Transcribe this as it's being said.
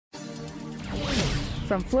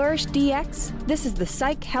From Flourish DX, this is the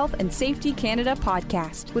Psych Health and Safety Canada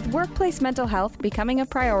podcast, with workplace mental health becoming a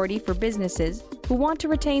priority for businesses who want to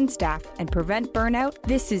retain staff and prevent burnout.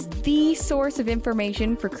 This is the source of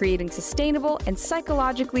information for creating sustainable and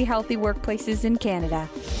psychologically healthy workplaces in Canada.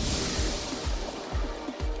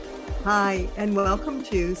 Hi, and welcome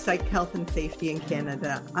to Psych Health and Safety in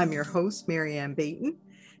Canada. I'm your host, Marianne Baton.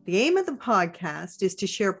 The aim of the podcast is to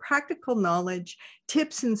share practical knowledge,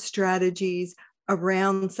 tips, and strategies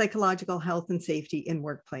around psychological health and safety in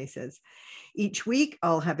workplaces. Each week,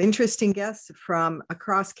 I'll have interesting guests from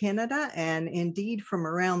across Canada and indeed from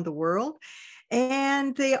around the world.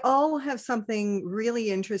 And they all have something really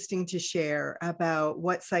interesting to share about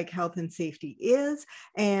what psych health and safety is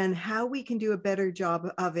and how we can do a better job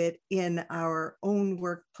of it in our own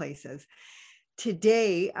workplaces.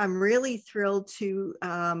 Today, I'm really thrilled to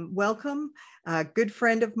welcome a good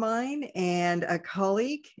friend of mine and a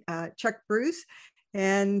colleague, Chuck Bruce.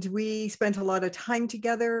 And we spent a lot of time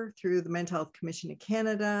together through the Mental Health Commission of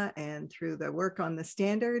Canada and through the work on the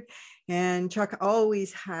standard. And Chuck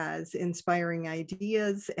always has inspiring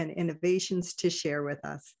ideas and innovations to share with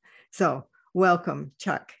us. So welcome,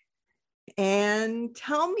 Chuck. And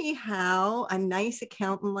tell me how a nice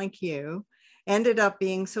accountant like you ended up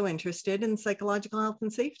being so interested in psychological health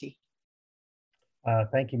and safety.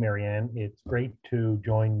 Thank you, Marianne. It's great to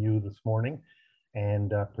join you this morning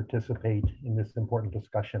and participate in this important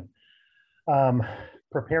discussion.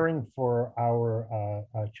 Preparing for our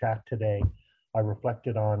chat today, I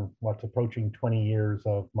reflected on what's approaching 20 years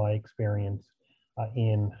of my experience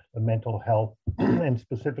in mental health and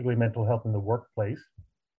specifically mental health in the workplace,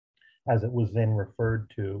 as it was then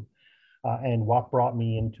referred to. And what brought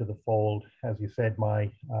me into the fold, as you said,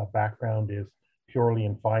 my background is purely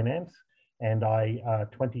in finance. And I,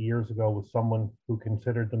 20 years ago, was someone who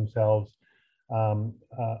considered themselves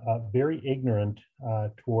very ignorant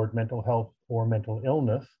toward mental health or mental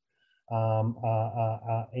illness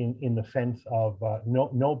in the sense of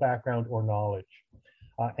no background or knowledge.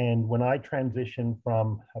 And when I transitioned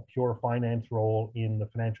from a pure finance role in the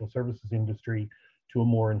financial services industry to a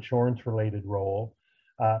more insurance-related role,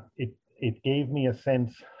 it gave me a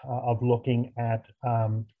sense of looking at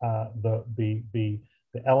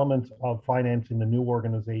the elements of finance in the new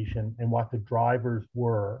organization and what the drivers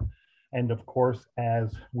were. And of course,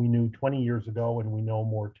 as we knew 20 years ago and we know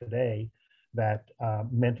more today, that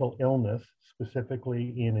mental illness,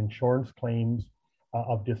 specifically in insurance claims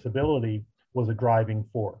of disability, was a driving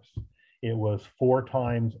force. It was 4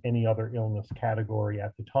 times any other illness category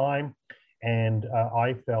at the time. And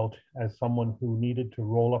I felt, as someone who needed to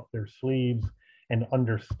roll up their sleeves and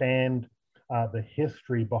understand the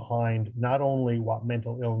history behind not only what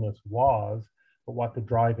mental illness was, but what the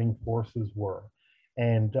driving forces were.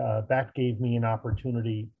 And that gave me an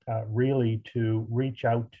opportunity really to reach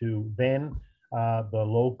out to then the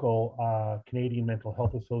local Canadian Mental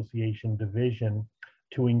Health Association division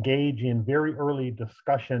to engage in very early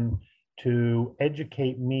discussion to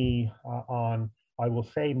educate me on, I will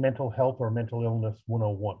say, mental health or mental illness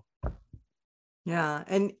 101. Yeah,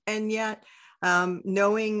 and yet,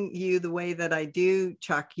 knowing you the way that I do,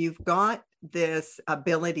 Chuck, you've got this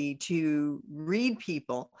ability to read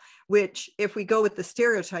people, which, if we go with the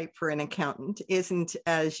stereotype for an accountant, isn't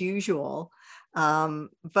as usual.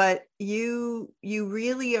 But you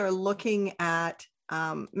really are looking at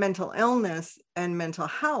mental illness and mental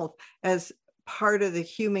health as part of the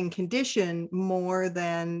human condition more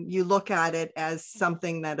than you look at it as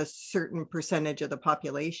something that a certain percentage of the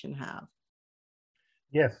population have.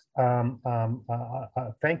 Yes,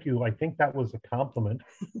 thank you. I think that was a compliment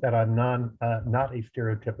that I'm not a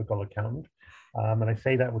stereotypical accountant. And I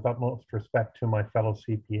say that with utmost respect to my fellow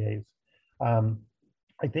CPAs.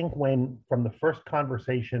 I think from the first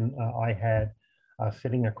conversation I had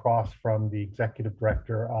sitting across from the executive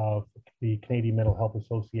director of the Canadian Mental Health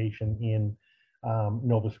Association in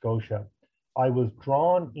Nova Scotia, I was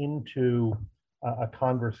drawn into a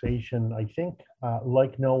conversation, I think,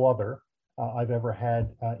 like no other I've ever had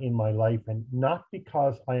in my life, and not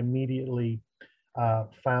because I immediately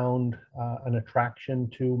found an attraction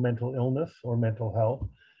to mental illness or mental health,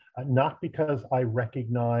 not because I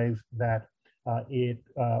recognized that it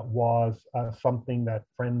was something that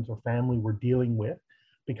friends or family were dealing with,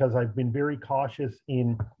 because I've been very cautious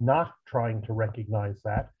in not trying to recognize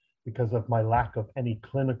that because of my lack of any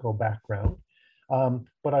clinical background.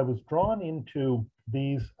 But I was drawn into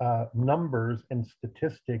these numbers and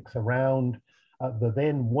statistics around the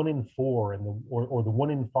then 1 in 4 and or the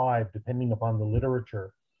 1 in 5, depending upon the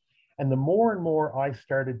literature. And the more and more I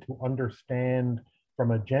started to understand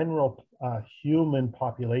from a general human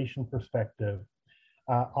population perspective,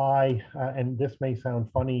 and this may sound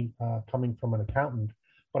funny coming from an accountant,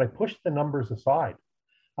 but I pushed the numbers aside.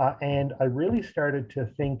 And I really started to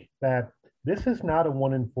think that this is not a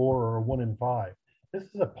 1 in 4 or a 1 in 5. This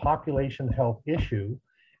is a population health issue.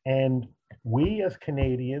 And we as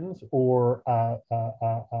Canadians or a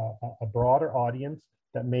broader audience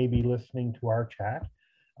that may be listening to our chat,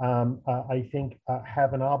 I think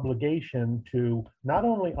have an obligation to not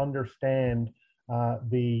only understand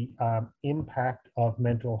the impact of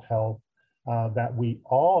mental health that we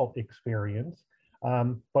all experience,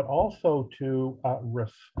 but also to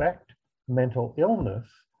respect mental illness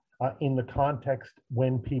in the context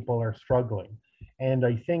when people are struggling. And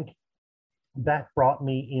I think that brought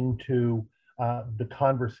me into the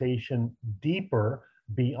conversation deeper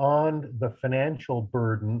beyond the financial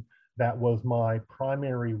burden that was my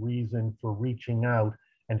primary reason for reaching out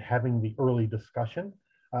and having the early discussion.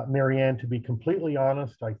 Marianne, to be completely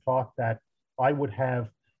honest, I thought that I would have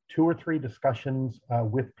 2 or 3 discussions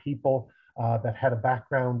with people that had a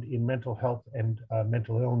background in mental health and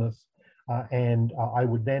mental illness. And I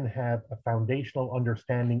would then have a foundational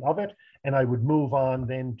understanding of it. And I would move on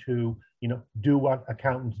then to, do what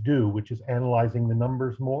accountants do, which is analyzing the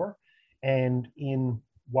numbers more. And in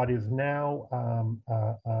what is now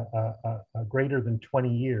greater than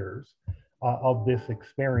 20 years of this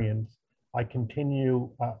experience, I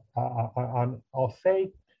continue on, I'll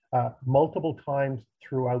say, multiple times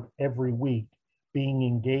throughout every week, being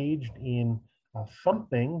engaged in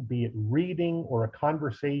something, be it reading or a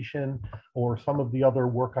conversation or some of the other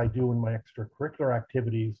work I do in my extracurricular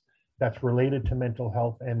activities that's related to mental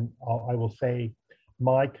health. And I will say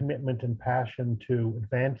my commitment and passion to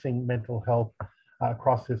advancing mental health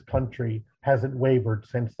across this country hasn't wavered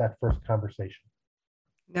since that first conversation.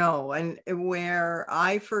 No, and where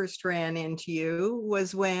I first ran into you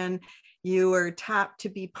was when you were tapped to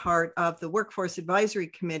be part of the Workforce Advisory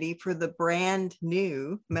Committee for the brand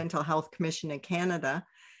new Mental Health Commission in Canada.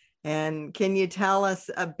 And can you tell us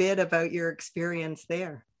a bit about your experience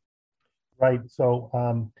there? Right. So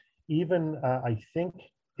even I think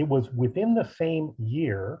it was within the same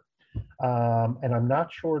year, and I'm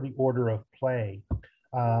not sure the order of play,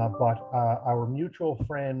 but our mutual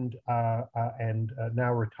friend and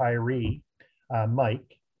now retiree,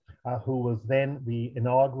 Mike, who was then the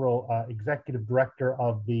inaugural executive director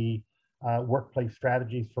of the Workplace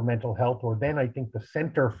Strategies for Mental Health, or then I think the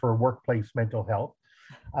Center for Workplace Mental Health.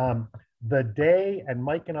 The day, and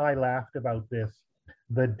Mike and I laughed about this,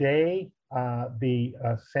 the day the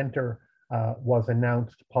center was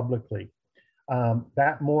announced publicly,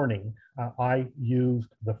 that morning, I used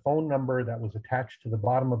the phone number that was attached to the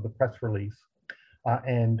bottom of the press release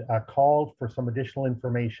and called for some additional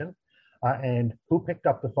information. And who picked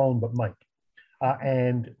up the phone but Mike?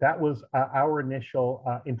 And that was our initial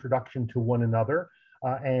introduction to one another.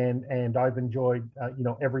 And I've enjoyed,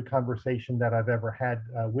 every conversation that I've ever had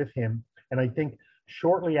with him. And I think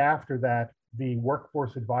shortly after that, the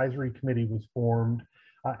Workforce Advisory Committee was formed.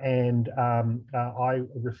 And I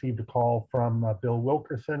received a call from Bill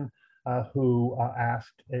Wilkerson, who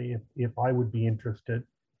asked if I would be interested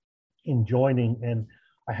in joining. And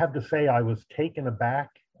I have to say, I was taken aback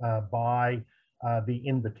by the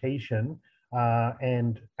invitation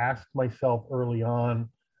and asked myself early on,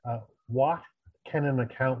 what can an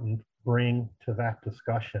accountant bring to that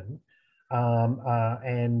discussion?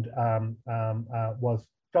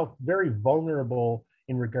 Felt very vulnerable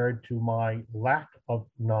in regard to my lack of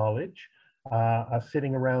knowledge,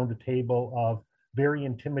 sitting around a table of very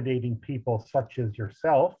intimidating people such as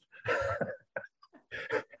yourself,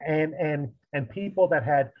 and people that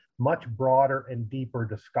had much broader and deeper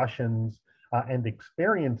discussions and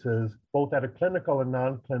experiences, both at a clinical and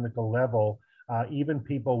non-clinical level, even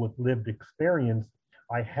people with lived experience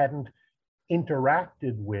I hadn't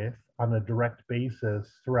interacted with on a direct basis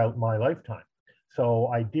throughout my lifetime. So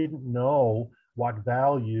I didn't know what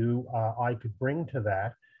value I could bring to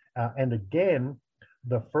that. And again,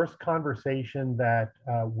 the first conversation that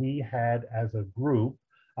we had as a group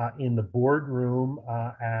in the boardroom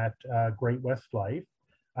at Great West Life,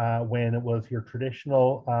 when it was your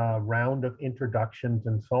traditional round of introductions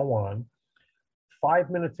and so on, 5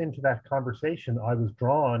 minutes into that conversation, I was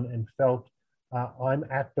drawn and felt I'm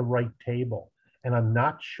at the right table. And I'm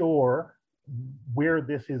not sure where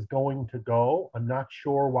this is going to go. I'm not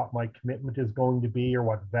sure what my commitment is going to be or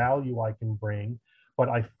what value I can bring, but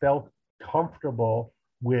I felt comfortable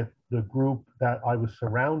with the group that I was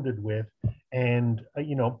surrounded with. And,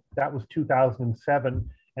 that was 2007.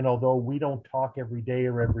 And although we don't talk every day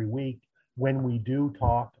or every week, when we do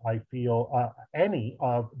talk, I feel any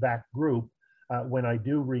of that group, when I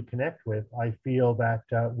do reconnect with, I feel that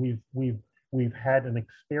we've we've had an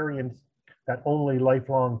experience that only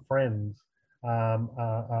lifelong friends can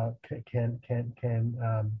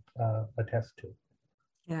attest to.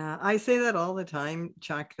 Yeah, I say that all the time,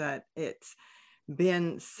 Chuck, that it's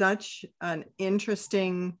been such an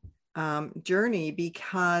interesting journey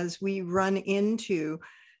because we run into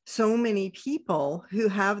so many people who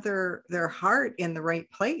have their heart in the right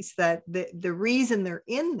place, that the reason they're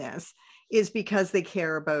in this is because they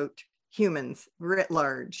care about humans writ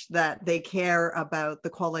large, that they care about the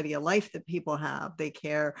quality of life that people have, they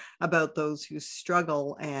care about those who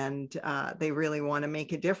struggle, and they really want to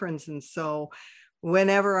make a difference. And so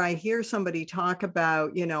whenever I hear somebody talk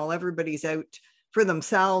about, everybody's out for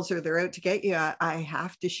themselves or they're out to get you, I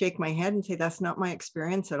have to shake my head and say, that's not my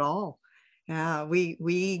experience at all. Yeah,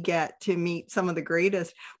 we get to meet some of the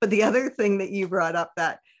greatest. But the other thing that you brought up,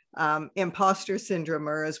 that imposter syndrome,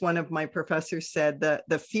 or as one of my professors said,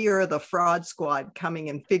 the fear of the fraud squad coming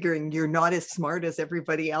and figuring you're not as smart as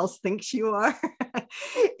everybody else thinks you are,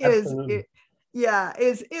 is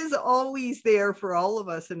always there for all of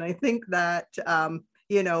us. And I think that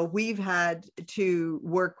we've had to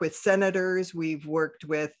work with senators, we've worked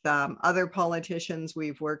with other politicians,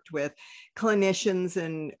 we've worked with clinicians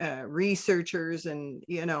and researchers, and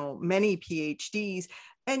many PhDs,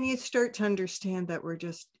 and you start to understand that we're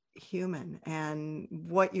just human, and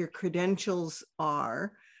what your credentials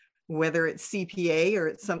are, whether it's CPA or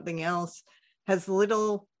it's something else, has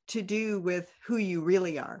little to do with who you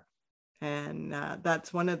really are. And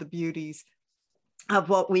that's one of the beauties of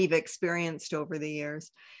what we've experienced over the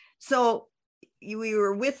years. So we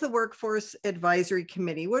were with the Workforce Advisory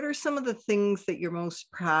Committee. What are some of the things that you're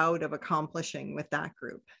most proud of accomplishing with that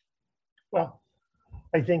group? Well,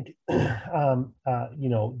 I think the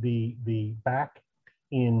back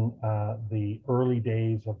in the early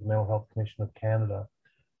days of the Mental Health Commission of Canada,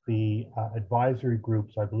 the advisory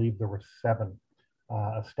groups, I believe there were 7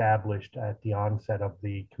 established at the onset of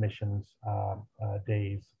the commission's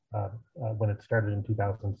days when it started in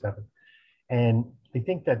 2007. And I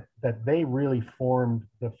think that they really formed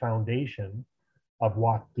the foundation of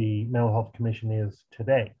what the Mental Health Commission is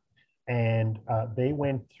today. And they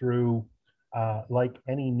went through, like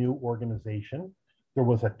any new organization, there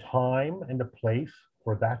was a time and a place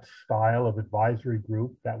for that style of advisory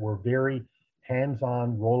group that were very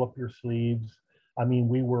hands-on, roll up your sleeves. I mean,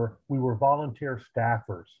 we were volunteer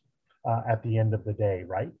staffers at the end of the day,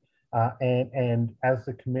 right? And as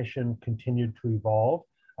the commission continued to evolve,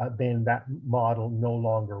 then that model no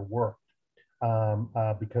longer worked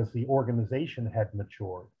because the organization had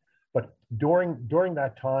matured. But during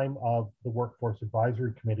that time of the Workforce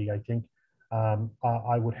Advisory Committee, I think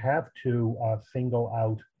I would have to single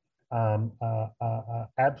out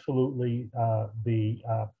absolutely the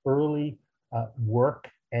early work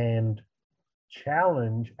and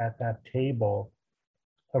challenge at that table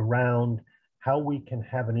around how we can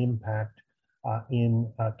have an impact in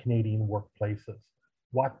Canadian workplaces.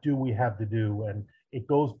 What do we have to do? And it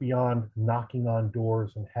goes beyond knocking on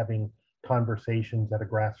doors and having conversations at a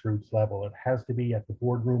grassroots level. It has to be at the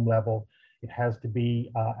boardroom level. It has to be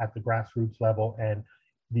at the grassroots level, and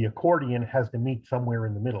the accordion has to meet somewhere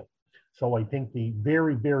in the middle. So I think the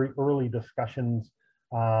very, very early discussions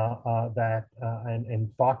and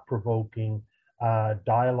thought-provoking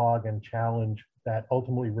dialogue and challenge that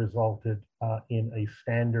ultimately resulted in a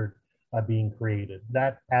standard being created,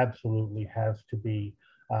 that absolutely has to be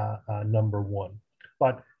number one.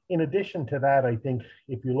 But in addition to that, I think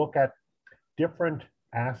if you look at different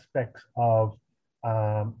aspects of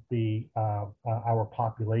our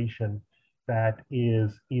population that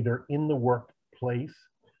is either in the workplace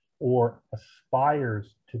or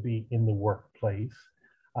aspires to be in the workplace,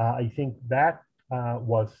 I think that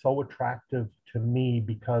was so attractive to me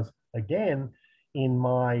because, again, in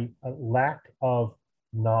my lack of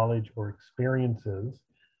knowledge or experiences,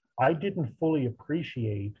 I didn't fully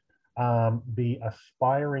appreciate the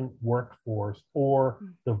aspiring workforce or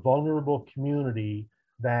the vulnerable community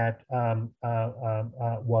that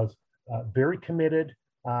was very committed,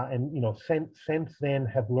 and since then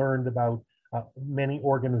have learned about many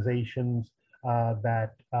organizations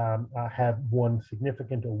that have won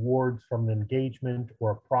significant awards from an engagement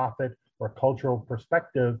or a profit or cultural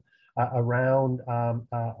perspective around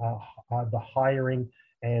the hiring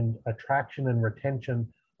and attraction and retention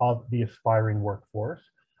of the aspiring workforce.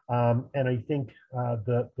 And I think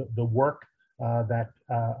the work that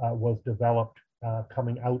was developed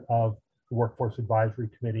coming out of the Workforce Advisory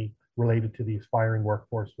Committee related to the aspiring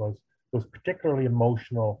workforce was particularly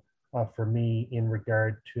emotional for me in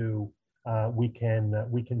regard to we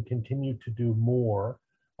can continue to do more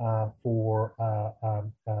for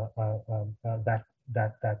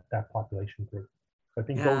that population group. So I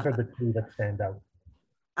think Yeah. those are the two that stand out.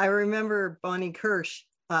 I remember Bonnie Kirsch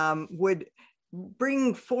would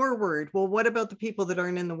bring forward, well, what about the people that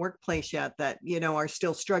aren't in the workplace yet that, are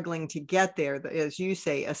still struggling to get there, as you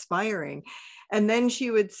say, aspiring. And then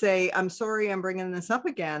she would say, I'm sorry, I'm bringing this up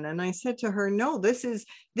again. And I said to her, no, this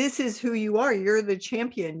is who you are. You're the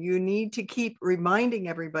champion. You need to keep reminding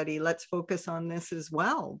everybody, let's focus on this as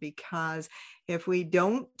well, because if we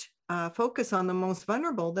don't focus on the most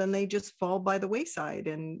vulnerable, then they just fall by the wayside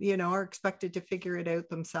and, are expected to figure it out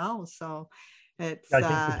themselves. So it's,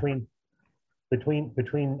 I think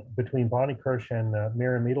between Bonnie Kirsch and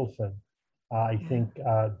Miriam Edelson, I think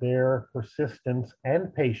their persistence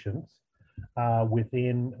and patience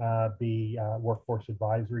within the Workforce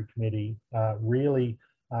Advisory Committee really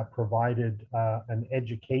provided an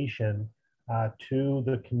education to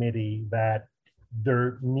the committee that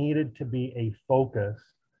there needed to be a focus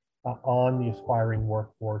on the aspiring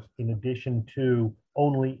workforce, in addition to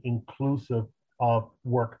only inclusive of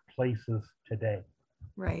workplaces today.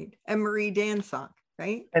 Right. And Marie Dansock,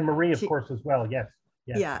 right? And Marie, of course, as well. Yes.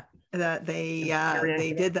 Yeah, that they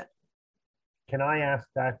did that. Can I ask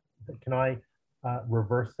that? Can I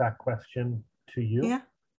reverse that question to you? Yeah.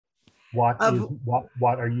 What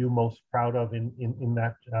are you most proud of in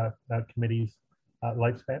that committee's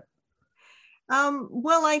lifespan?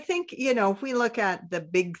 Well, I think, if we look at the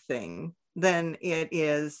big thing, then it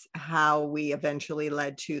is how we eventually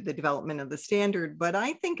led to the development of the standard. But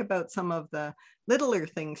I think about some of the littler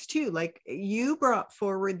things too, like you brought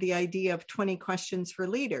forward the idea of 20 questions for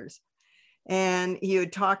leaders. And you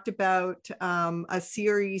had talked about a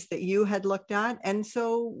series that you had looked at. And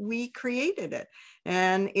so we created it,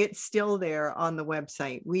 and it's still there on the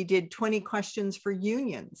website. We did 20 questions for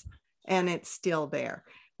unions, and it's still there.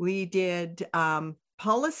 We did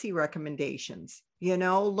policy recommendations,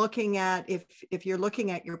 looking at if you're looking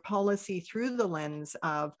at your policy through the lens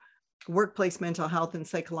of workplace mental health and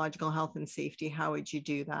psychological health and safety, how would you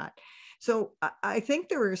do that? So I think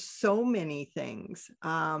there are so many things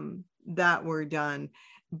that were done,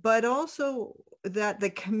 but also that the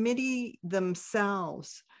committee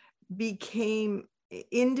themselves became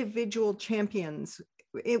individual champions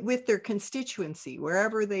with their constituency,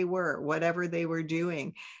 wherever they were, whatever they were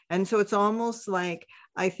doing. And so it's almost like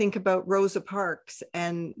I think about Rosa Parks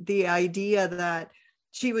and the idea that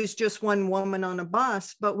she was just one woman on a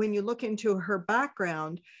bus, but when you look into her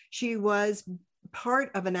background, she was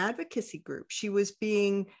part of an advocacy group. She was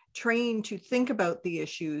being trained to think about the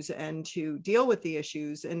issues and to deal with the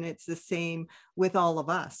issues. And it's the same with all of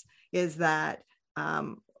us, is that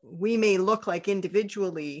we may look like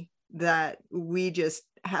individually that we just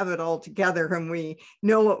have it all together and we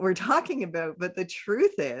know what we're talking about. But the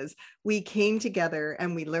truth is we came together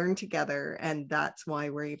and we learned together, and that's why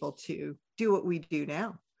we're able to do what we do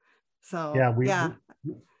now. So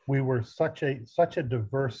we were such a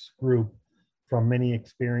diverse group from many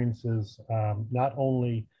experiences, not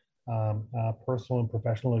only personal and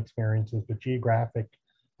professional experiences, but geographic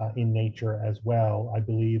in nature as well. I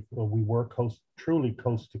believe we were truly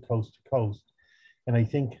coast to coast to coast. And I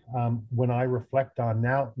think when I reflect on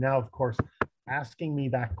now, of course, asking me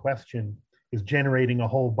that question is generating a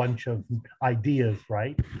whole bunch of ideas,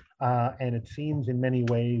 right? And it seems in many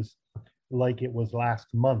ways like it was last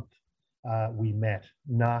month we met,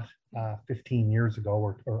 not 15 years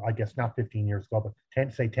ago, or I guess not 15 years ago,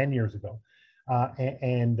 but 10 years ago.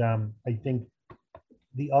 I think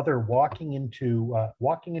the other walking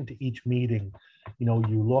into each meeting,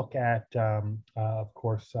 you look at, of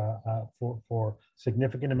course, for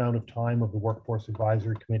significant amount of time of the Workforce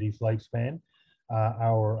Advisory Committee's lifespan,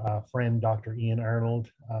 our friend Dr. Ian Arnold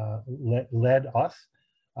led us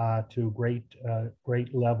to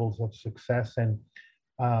great levels of success, and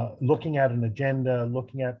looking at an agenda,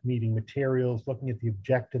 looking at meeting materials, looking at the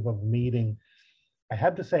objective of a meeting. I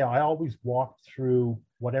have to say, I always walked through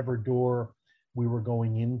whatever door we were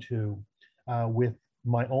going into with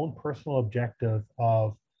my own personal objective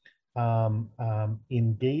of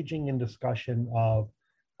engaging in discussion of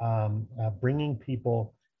bringing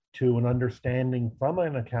people to an understanding from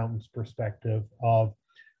an accountant's perspective of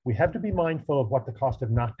we have to be mindful of what the cost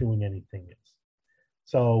of not doing anything is.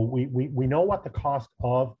 So we know what the cost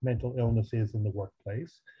of mental illness is in the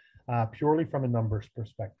workplace, purely from a numbers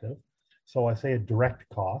perspective. So I say a direct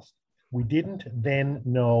cost. We didn't then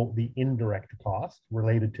know the indirect cost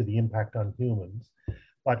related to the impact on humans,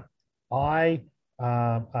 but I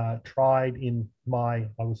tried in my,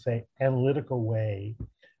 I would say, analytical way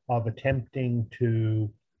of attempting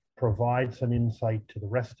to provide some insight to the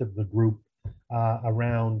rest of the group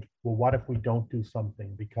around, well, what if we don't do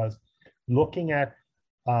something? Because looking at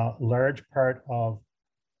a large part of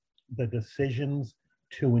the decisions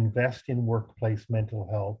to invest in workplace mental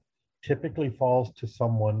health typically falls to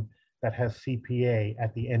someone that has CPA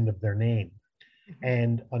at the end of their name.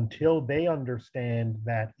 And until they understand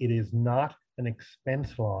that it is not an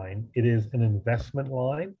expense line, it is an investment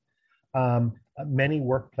line, many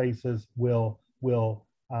workplaces will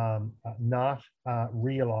not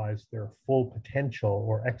realize their full potential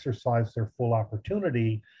or exercise their full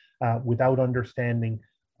opportunity without understanding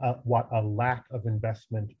what a lack of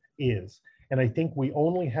investment is. And I think we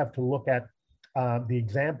only have to look at the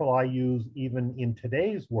example I use even in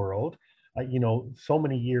today's world, so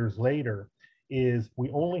many years later, is we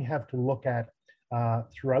only have to look at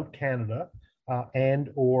throughout Canada and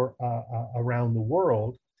or around the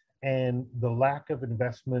world, and the lack of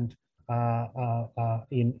investment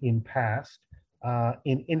in past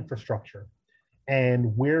in infrastructure.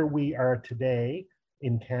 And where we are today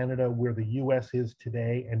in Canada, where the US is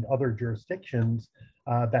today, and other jurisdictions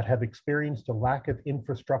that have experienced a lack of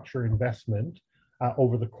infrastructure investment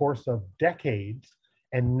over the course of decades,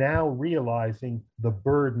 and now realizing the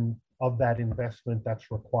burden of that investment that's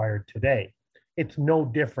required today. It's no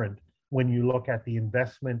different when you look at the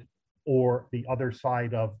investment or the other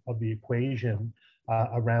side of the equation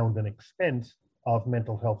around an expense of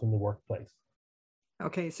mental health in the workplace.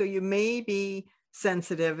 Okay, so you may be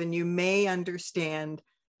sensitive and you may understand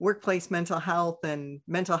workplace mental health and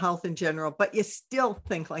mental health in general, but you still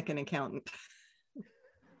think like an accountant.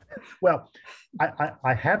 Well,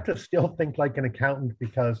 I have to still think like an accountant,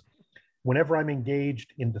 because whenever I'm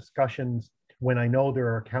engaged in discussions, when I know there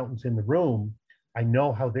are accountants in the room, I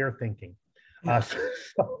know how they're thinking. Yeah.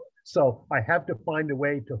 So I have to find a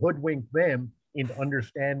way to hoodwink them into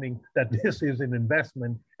understanding that this is an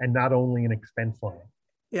investment and not only an expense line.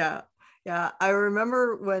 Yeah. Yeah. I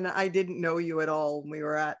remember when I didn't know you at all, we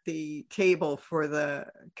were at the table for the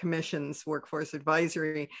commission's workforce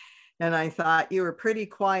advisory, and I thought you were pretty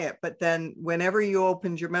quiet, but then whenever you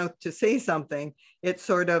opened your mouth to say something, it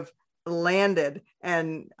sort of landed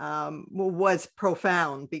and was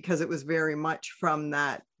profound, because it was very much from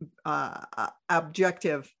that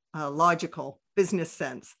objective, logical business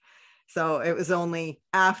sense. So it was only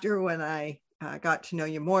after, when I got to know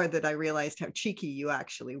you more, that I realized how cheeky you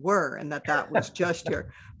actually were, and that was just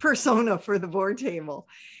your persona for the board table.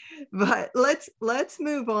 But let's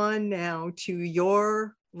move on now to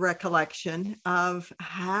your recollection of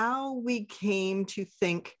how we came to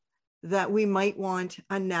think that we might want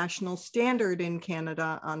a national standard in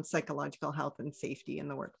Canada on psychological health and safety in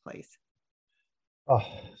the workplace. Oh,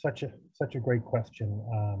 such a great question.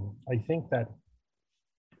 I think that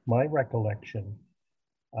my recollection,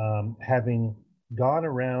 having gone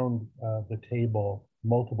around the table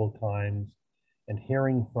multiple times and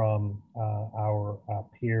hearing from our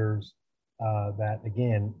peers that,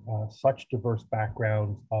 again, such diverse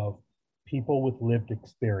backgrounds of people with lived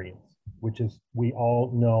experience, which is, we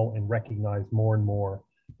all know and recognize more and more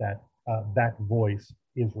that that voice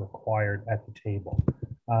is required at the table.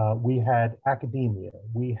 We had academia,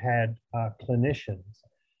 we had clinicians,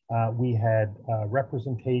 we had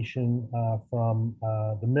representation from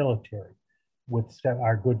the military with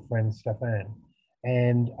our good friend Stefan.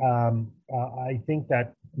 And I think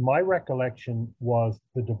that my recollection was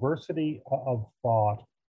the diversity of thought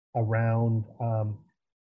around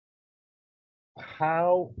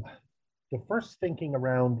how the first thinking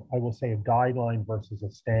around, I will say, a guideline versus a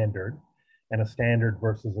standard, and a standard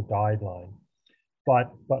versus a guideline.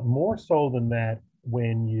 But more so than that,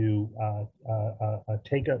 when you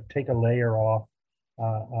take a layer off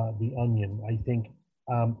the onion, I think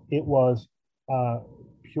it was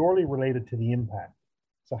purely related to the impact.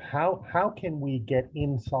 So how can we get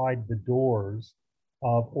inside the doors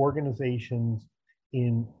of organizations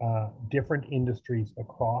in different industries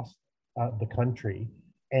across the country?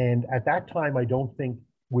 And at that time, I don't think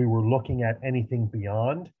we were looking at anything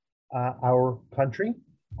beyond our country.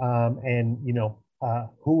 And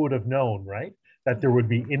who would have known, right, that there would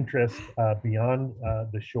be interest beyond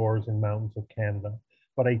the shores and mountains of Canada?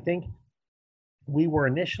 But I think we were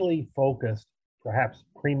initially focused, perhaps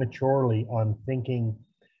prematurely, on thinking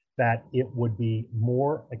that it would be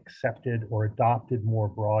more accepted or adopted more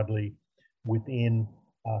broadly within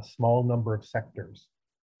a small number of sectors,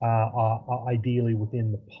 ideally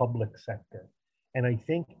within the public sector. And I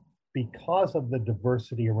think because of the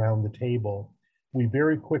diversity around the table, we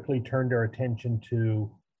very quickly turned our attention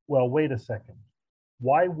to, well, wait a second,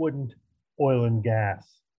 why wouldn't oil and gas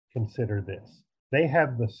consider this? They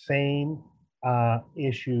have the same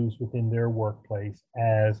issues within their workplace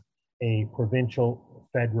as a provincial,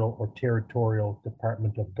 federal, or territorial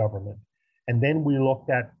department of government. And then we looked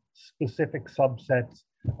at specific subsets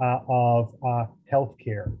of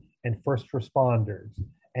healthcare and first responders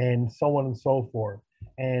and so on and so forth.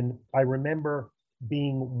 And I remember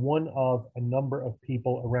being one of a number of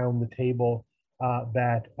people around the table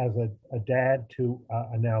that, as a dad to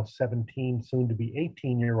a now 17, soon to be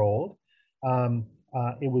 18-year-old,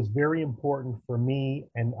 it was very important for me,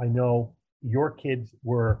 and I know your kids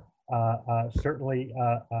were certainly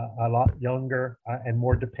a lot younger and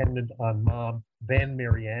more dependent on mom than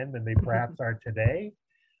Marianne than they perhaps are today.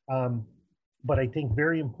 But I think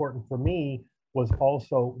very important for me was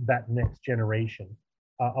also that next generation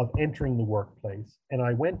of entering the workplace. And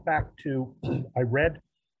I went back to, I read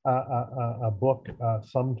a book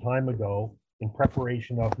some time ago in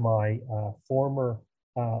preparation of my former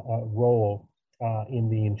role in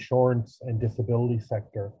the insurance and disability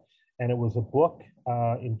sector. And it was a book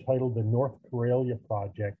entitled The North Karelia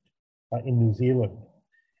Project in New Zealand.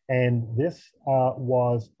 And this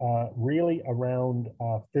was really around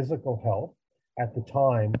physical health at the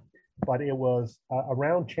time, but it was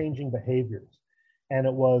around changing behaviors. And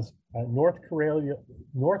it was North Karelia.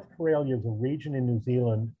 North Karelia is a region in New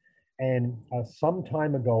Zealand. And some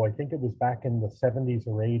time ago, I think it was back in the 70s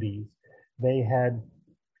or 80s, they had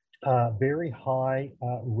a very high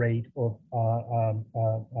rate of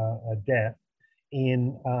death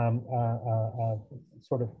in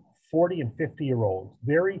sort of 40 and 50-year-olds.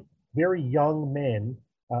 Very, very young men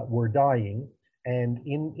were dying. And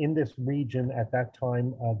in this region at that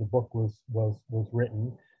time, the book was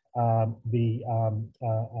written. The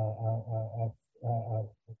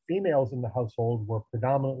females in the household were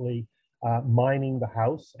predominantly minding the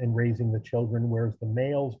house and raising the children, whereas the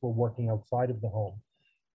males were working outside of the home.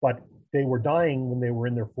 But they were dying when they were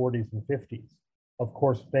in their 40s and 50s. Of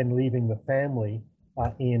course, then leaving the family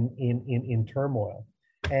in turmoil.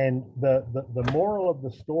 And the moral of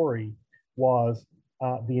the story was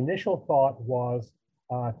the initial thought was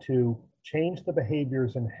to change the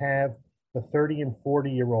behaviors and have the 30 and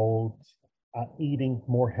 40-year-olds eating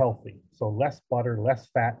more healthy. So less butter, less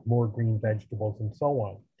fat, more green vegetables, and so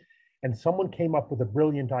on. And someone came up with a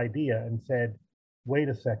brilliant idea and said, wait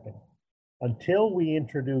a second, until we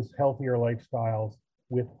introduce healthier lifestyles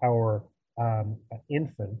with our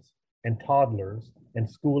infants and toddlers and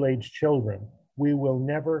school-age children, we will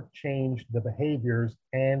never change the behaviors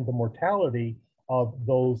and the mortality of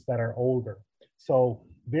those that are older. So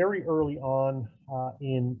very early on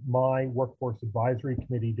in my workforce advisory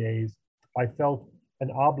committee days, I felt an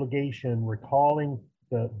obligation recalling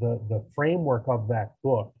the framework of that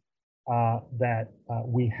book that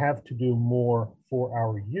we have to do more for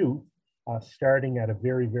our youth, starting at a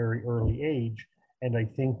very, very early age. And I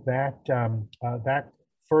think that that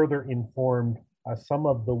further informed some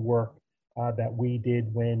of the work that we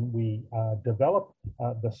did when we developed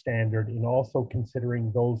the standard, in also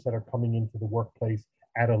considering those that are coming into the workplace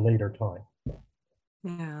at a later time.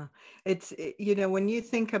 Yeah, it's, you know, when you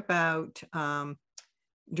think about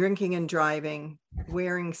drinking and driving,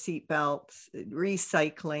 wearing seatbelts,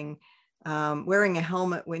 recycling, wearing a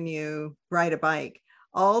helmet when you ride a bike,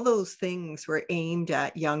 all those things were aimed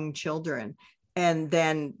at young children. And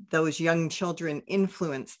then those young children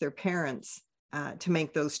influence their parents to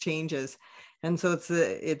make those changes. And so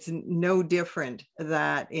it's no different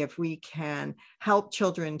that if we can help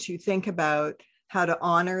children to think about how to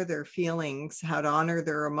honor their feelings, how to honor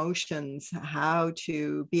their emotions, how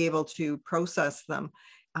to be able to process them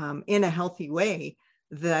in a healthy way,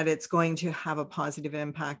 that it's going to have a positive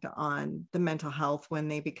impact on the mental health when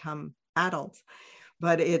they become adults.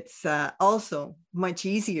 But it's also much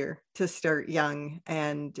easier to start young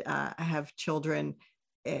and have children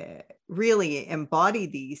really embody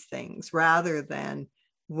these things rather than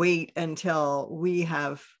wait until we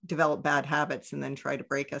have developed bad habits and then try to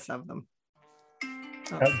break us of them.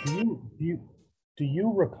 Do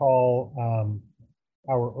you recall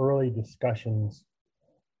our early discussions?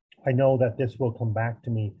 I know that this will come back to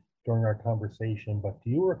me during our conversation, but do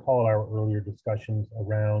you recall our earlier discussions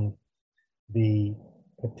around the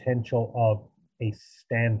potential of a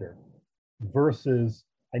standard versus,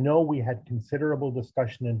 I know we had considerable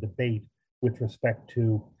discussion and debate with respect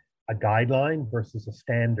to a guideline versus a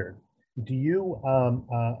standard. Do you,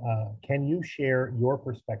 can you share your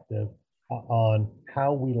perspective on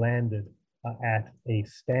how we landed at a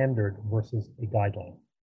standard versus a guideline?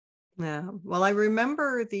 Yeah, well, I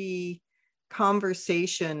remember the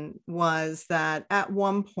conversation was that at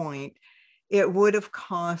one point, it would have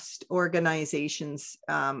cost organizations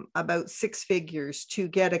about 6 figures to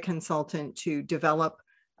get a consultant to develop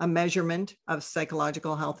a measurement of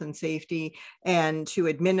psychological health and safety and to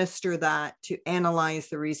administer that, to analyze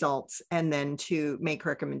the results, and then to make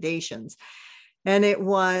recommendations. And it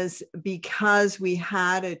was because we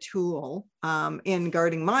had a tool in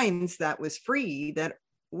Guarding Minds that was free that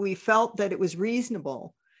we felt that it was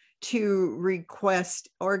reasonable to request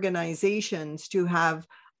organizations to have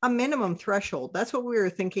a minimum threshold. That's what we were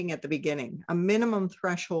thinking at the beginning, a minimum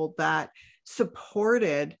threshold that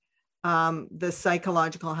supported the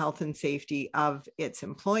psychological health and safety of its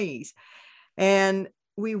employees. And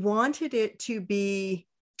we wanted it to be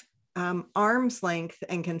arm's length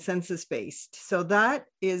and consensus based. So that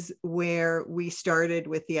is where we started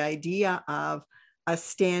with the idea of a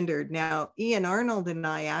standard. Now, Ian Arnold and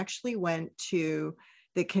I actually went to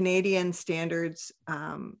the Canadian Standards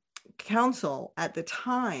Council at the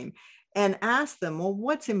time and asked them, well,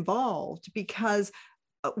 what's involved? Because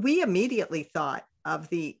we immediately thought of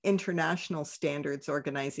the International Standards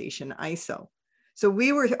Organization, ISO. So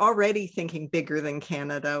we were already thinking bigger than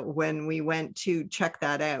Canada when we went to check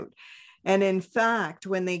that out. And in fact,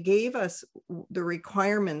 when they gave us the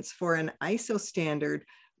requirements for an ISO standard,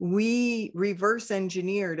 we reverse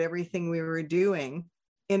engineered everything we were doing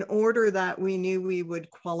in order that we knew we would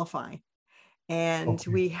qualify. And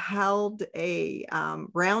okay. We held a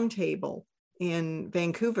roundtable in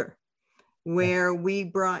Vancouver where we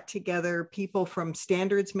brought together people from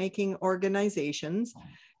standards making organizations,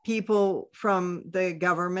 people from the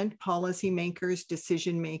government, policymakers,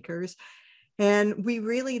 decision makers. And we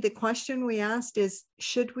really, the question we asked is,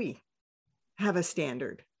 should we have a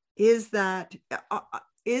standard? Is that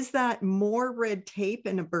more red tape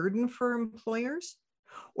and a burden for employers?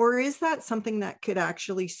 Or is that something that could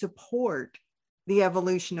actually support the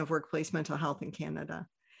evolution of workplace mental health in Canada?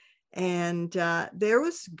 And there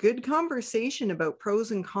was good conversation about pros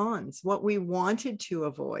and cons. What we wanted to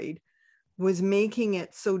avoid was making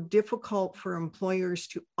it so difficult for employers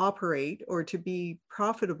to operate or to be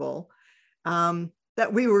profitable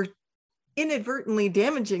that we were inadvertently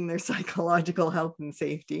damaging their psychological health and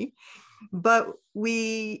safety. But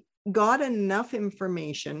we got enough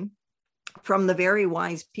information from the very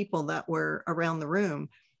wise people that were around the room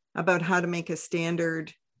about how to make a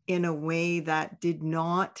standard in a way that did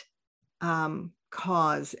not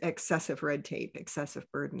cause excessive red tape, excessive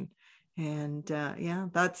burden. And yeah,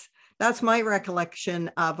 that's my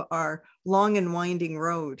recollection of our long and winding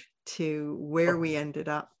road to where we ended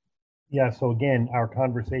up. Yeah, so again, our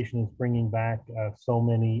conversation is bringing back so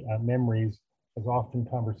many memories, as often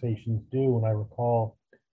conversations do. And I recall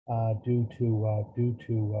due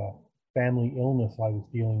to family illness I was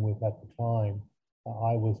dealing with at the time,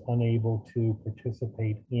 I was unable to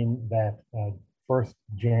participate in that first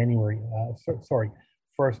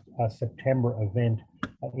September event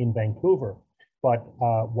in Vancouver. But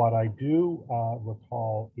what I do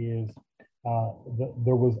recall is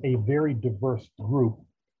there was a very diverse group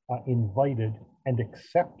invited and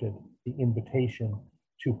accepted the invitation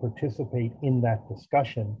to participate in that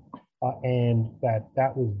discussion, and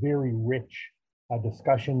that was very rich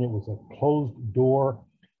discussion. It was a closed door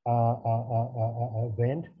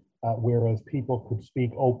event, whereas people could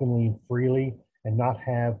speak openly and freely and not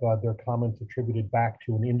have their comments attributed back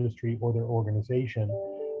to an industry or their organization.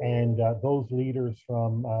 And those leaders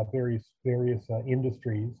from various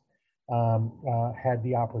industries had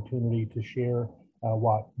the opportunity to share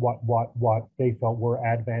what they felt were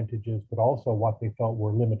advantages, but also what they felt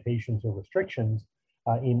were limitations or restrictions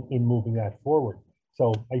in moving that forward.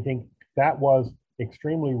 So I think that was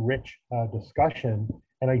extremely rich discussion.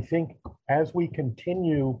 And I think as we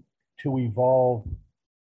continue to evolve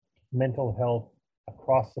mental health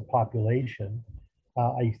across the population,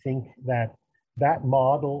 I think that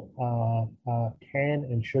model can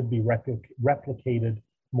and should be replicated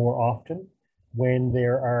more often when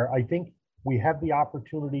there are, I think we have the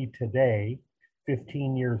opportunity today,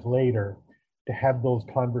 15 years later, to have those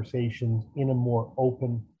conversations in a more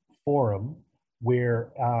open forum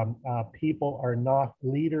where people are not,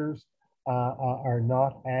 leaders are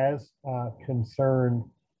not as concerned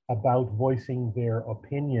about voicing their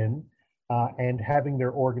opinion and having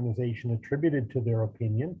their organization attributed to their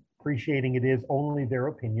opinion, appreciating it is only their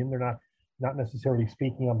opinion. They're not necessarily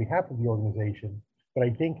speaking on behalf of the organization. But I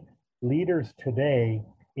think leaders today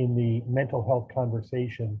in the mental health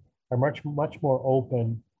conversation are much more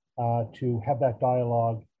open to have that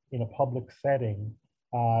dialogue in a public setting,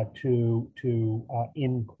 to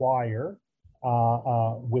inquire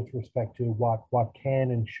with respect to what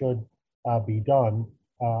can and should be done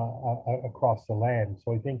across the land.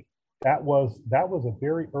 So I think that was a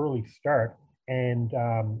very early start and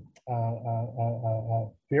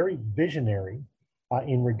very visionary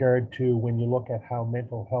in regard to when you look at how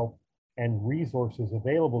mental health and resources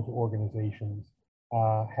available to organizations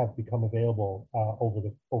have become available over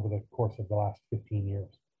the course of the last 15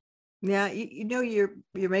 years. Yeah, you're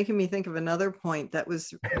making me think of another point that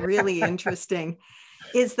was really interesting,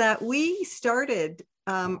 is that we started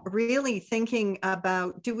really thinking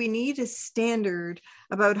about, do we need a standard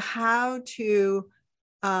about how to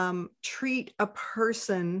treat a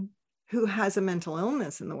person who has a mental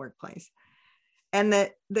illness in the workplace? And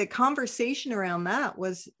that the conversation around that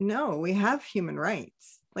was, no, we have human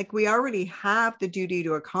rights. Like, we already have the duty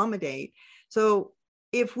to accommodate. So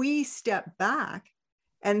if we step back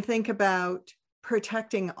and think about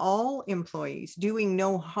protecting all employees, doing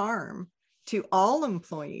no harm to all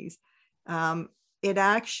employees, it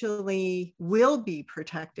actually will be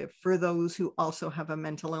protective for those who also have a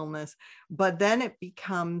mental illness. But then it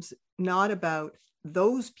becomes not about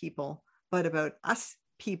those people, but about us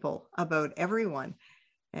people, about everyone.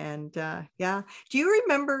 And yeah, do you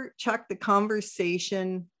remember, Chuck, the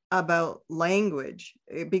conversation about language?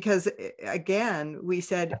 Because again, we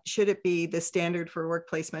said, should it be the standard for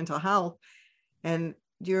workplace mental health? And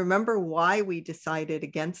do you remember why we decided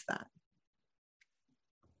against that?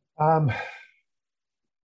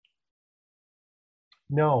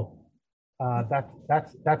 No,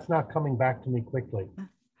 that's not coming back to me quickly.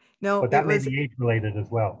 No, but that may be age related as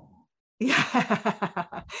well.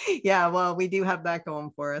 Yeah. Yeah, well, we do have that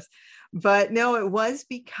going for us. But no, it was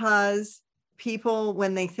because people,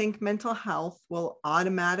 when they think mental health, will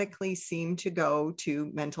automatically seem to go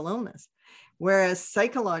to mental illness. Whereas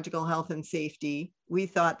psychological health and safety, we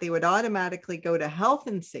thought they would automatically go to health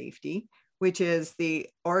and safety, which is the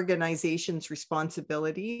organization's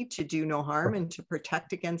responsibility to do no harm and to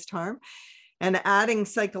protect against harm. And adding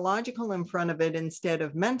psychological in front of it instead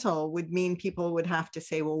of mental would mean people would have to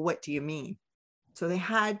say, well, what do you mean? So they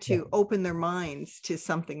had to open their minds to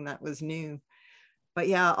something that was new. But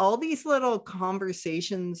yeah, all these little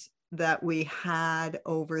conversations that we had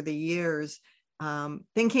over the years,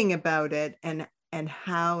 thinking about it and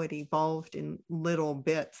how it evolved in little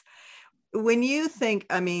bits. When you think,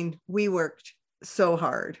 I mean, we worked so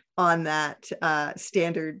hard on that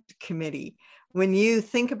standard committee. When you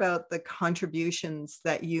think about the contributions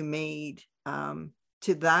that you made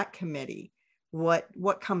to that committee,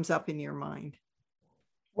 what comes up in your mind?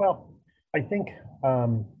 Well, I think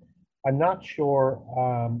I'm not sure.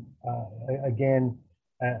 Again,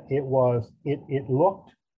 it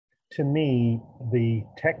looked to me, the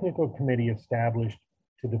technical committee established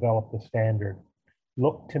to develop the standard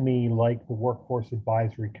looked to me like the Workforce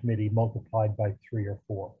Advisory Committee multiplied by 3 or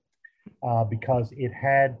 4, because it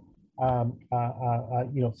had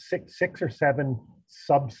six or seven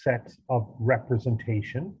subsets of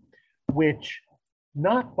representation, which,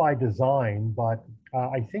 not by design, but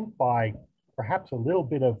I think by perhaps a little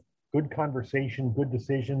bit of good conversation, good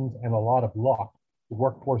decisions, and a lot of luck, the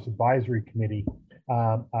Workforce Advisory Committee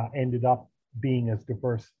ended up being as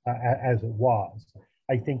diverse as it was.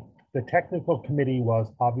 I think the technical committee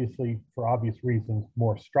was obviously, for obvious reasons,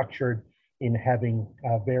 more structured in having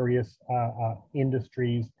various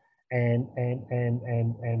industries and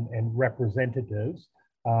representatives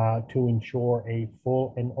to ensure a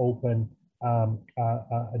full and open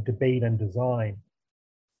debate and design.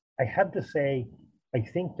 I have to say, I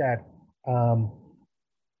think that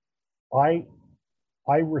I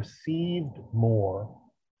received more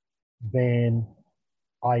than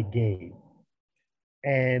I gave,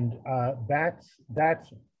 and that's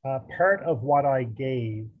part of what I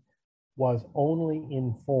gave was only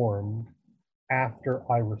informed after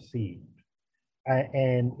I received.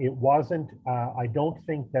 And it wasn't, I don't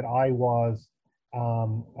think that I was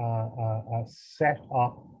set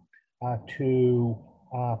up to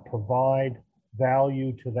provide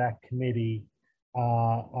value to that committee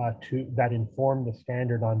that informed the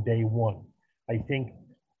standard on day one. I think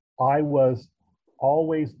I was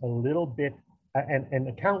always a little bit, and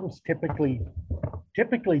accountants typically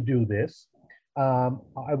do this.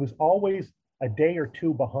 I was always a day or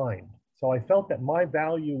two behind. So I felt that my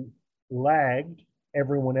value lagged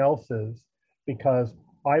everyone else's because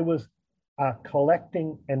I was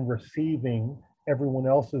collecting and receiving everyone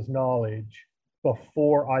else's knowledge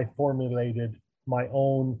before I formulated my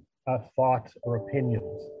own thoughts or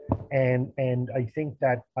opinions. And I think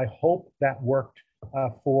that, I hope that worked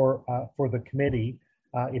for the committee.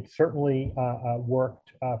 It certainly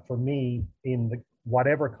worked for me in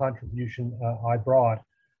whatever contribution I brought.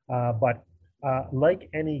 But like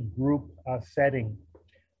any group setting,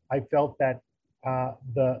 I felt that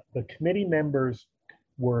the committee members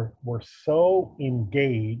were so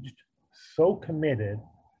engaged, so committed,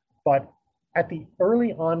 but at the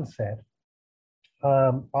early onset,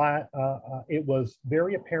 it was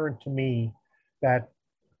very apparent to me that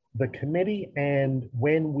the committee, and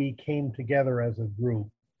when we came together as a group,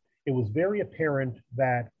 it was very apparent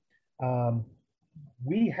that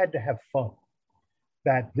we had to have fun.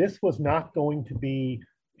 That this was not going to be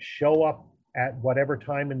show up at whatever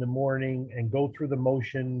time in the morning and go through the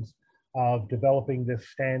motions of developing this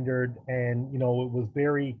standard. And, it was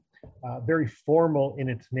very, very formal in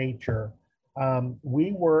its nature.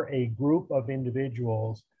 We were a group of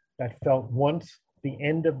individuals that felt once the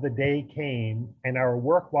end of the day came and our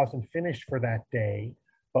work wasn't finished for that day,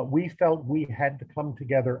 but we felt we had to come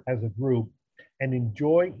together as a group and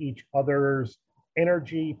enjoy each other's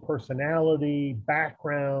energy, personality,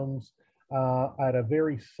 backgrounds at a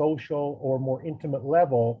very social or more intimate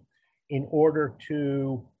level in order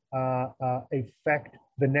to affect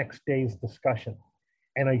the next day's discussion.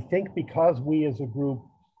 And I think because we as a group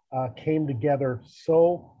came together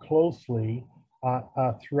so closely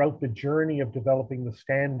throughout the journey of developing the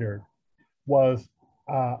standard was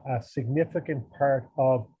a significant part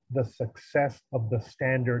of the success of the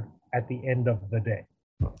standard at the end of the day.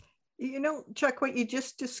 Chuck, what you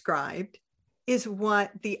just described is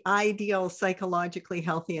what the ideal psychologically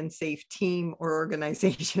healthy and safe team or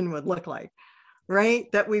organization would look like,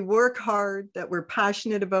 right? That we work hard, that we're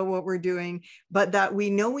passionate about what we're doing, but that we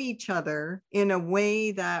know each other in a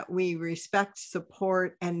way that we respect,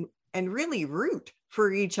 support, and really root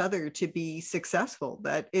for each other to be successful,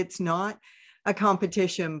 that it's not a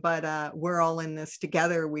competition, but we're all in this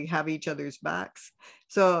together. We have each other's backs.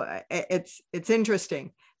 So it's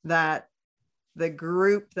interesting that the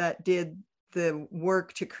group that did the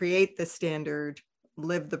work to create the standard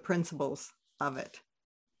lived the principles of it.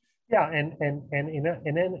 Yeah, and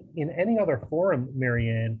in any other forum,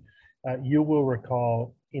 Marianne, you will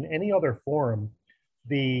recall in any other forum,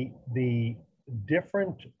 the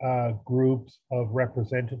different groups of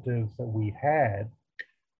representatives that we had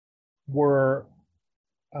were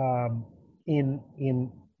in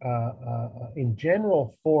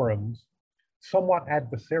general forums somewhat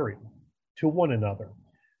adversarial to one another.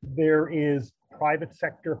 There is private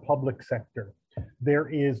sector, public sector. There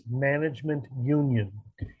is management union.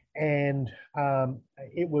 And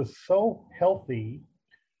it was so healthy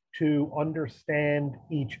to understand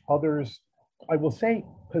each other's, I will say,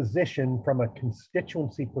 position from a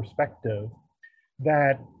constituency perspective,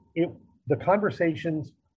 that the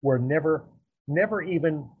conversations were never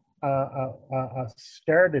even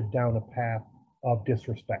started down a path of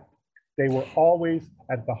disrespect. They were always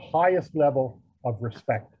at the highest level of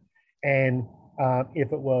respect. And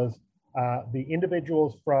if it was the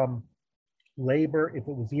individuals from labor, if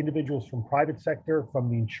it was the individuals from private sector, from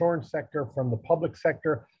the insurance sector, from the public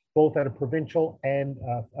sector, both at a provincial and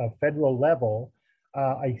a federal level,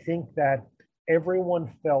 I think that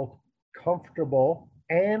everyone felt comfortable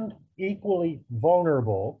and equally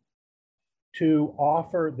vulnerable to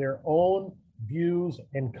offer their own views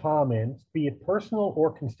and comments, be it personal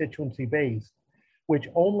or constituency based, which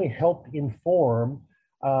only helped inform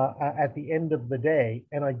at the end of the day.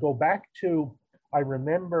 And I go back to, I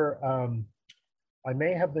remember, I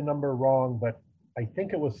may have the number wrong, but I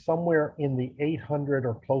think it was somewhere in the 800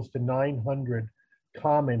 or close to 900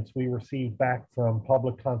 comments we received back from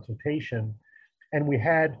public consultation. And we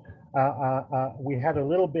had a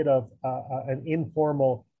little bit of an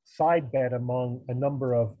informal side bet among a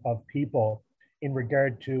number of people in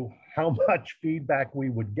regard to how much feedback we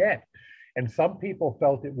would get. And some people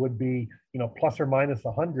felt it would be, plus or minus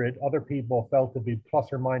 100. Other people felt it'd be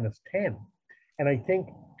plus or minus 10. And I think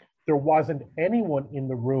there wasn't anyone in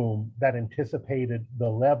the room that anticipated the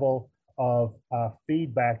level of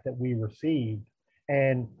feedback that we received.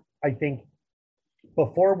 And I think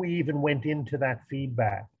before we even went into that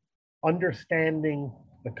feedback, understanding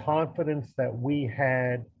the confidence that we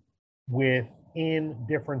had within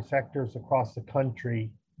different sectors across the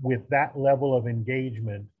country with that level of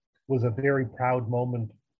engagement was a very proud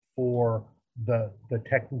moment for the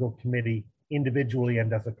technical committee individually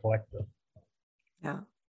and as a collective.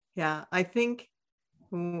 Yeah, I think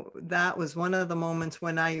that was one of the moments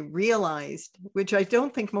when I realized, which I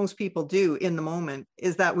don't think most people do in the moment,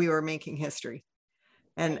 is that we were making history,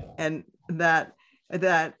 and that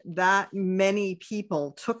many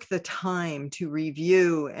people took the time to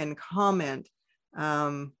review and comment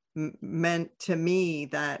meant to me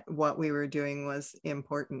that what we were doing was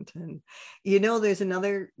important. And there's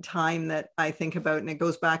another time that I think about, and it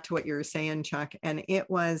goes back to what you were saying, Chuck, and it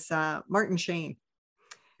was Martin Shane.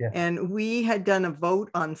 Yeah. And we had done a vote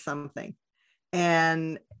on something,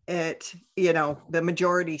 and it, the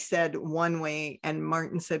majority said one way, and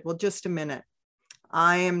Martin said, well, just a minute.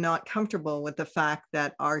 I am not comfortable with the fact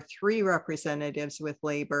that our 3 representatives with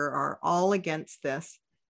labor are all against this,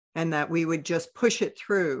 and that we would just push it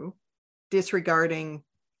through, disregarding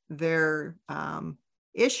their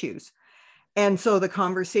issues. And so the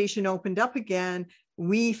conversation opened up again.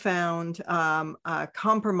 We found a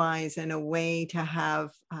compromise and a way to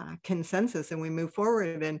have consensus, and we moved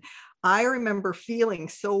forward. And I remember feeling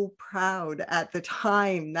so proud at the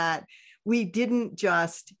time that we didn't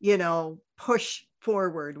just, push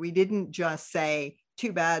forward. We didn't just say,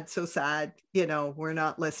 too bad, so sad, we're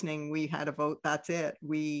not listening. We had a vote, that's it.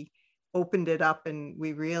 We opened it up and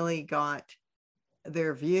we really got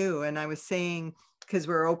their view. And I was saying, because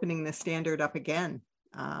we're opening the standard up again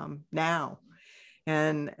now,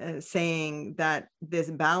 and saying that this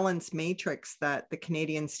balance matrix that the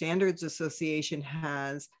Canadian Standards Association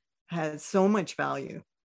has so much value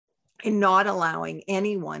in not allowing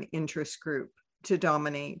any one interest group to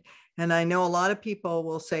dominate. And I know a lot of people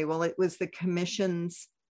will say, well, it was the Commission's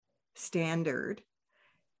standard,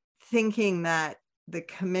 thinking that the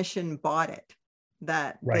Commission bought it,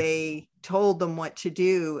 that they told them what to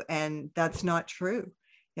do. And that's not true.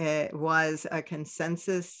 It was a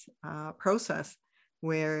consensus process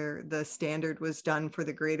where the standard was done for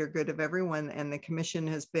the greater good of everyone. And the Commission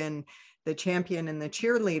has been the champion and the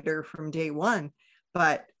cheerleader from day one,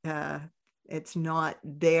 but it's not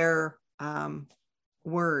their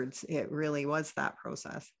words. It really was that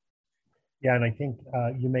process. Yeah, and I think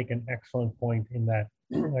you make an excellent point in that.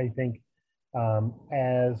 I think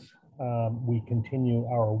as we continue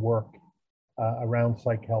our work around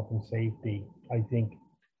psych health and safety, I think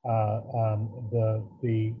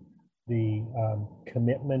the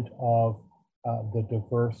commitment of the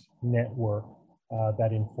diverse network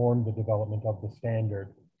that informed the development of the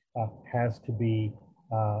standard has to be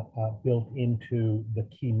built into the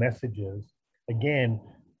key messages, again,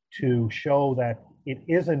 to show that it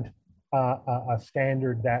isn't a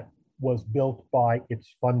standard that was built by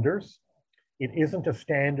its funders. It isn't a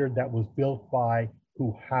standard that was built by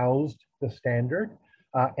who housed the standard,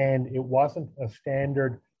 and it wasn't a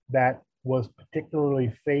standard that was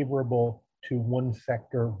particularly favorable to one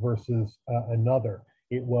sector versus another.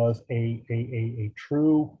 It was a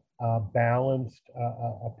true balanced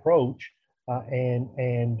approach, and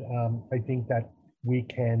I think that we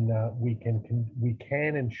can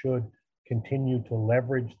and should continue to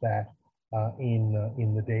leverage that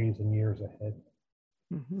in the days and years ahead.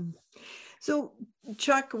 Mm-hmm. So,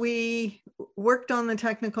 Chuck, we worked on the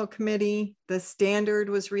technical committee. The standard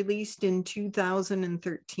was released in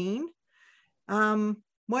 2013.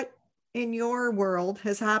 What in your world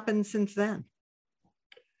has happened since then?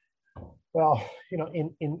 Well,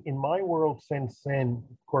 in my world since then,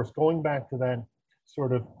 of course, going back to that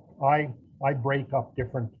sort of, I break up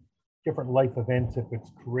different life events, if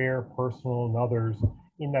it's career, personal, and others,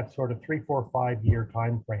 in that sort of 3, 4, 5 year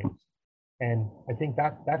time frames. And I think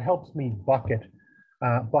that helps me bucket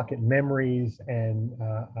memories and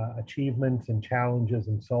achievements and challenges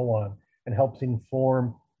and so on, and helps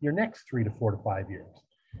inform your next 3 to 4 to 5 years.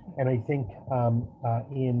 And I think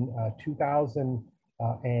in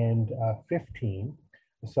 2015,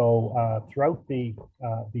 so throughout the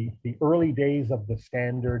early days of the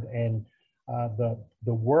standard and the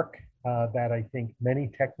work that I think many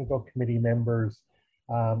technical committee members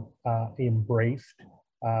embraced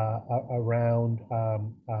around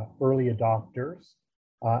early adopters,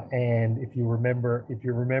 and if you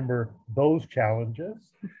remember those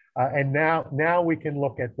challenges, and now we can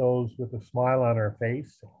look at those with a smile on our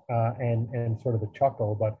face and sort of a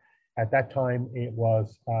chuckle, but at that time it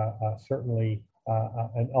was certainly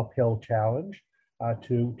an uphill challenge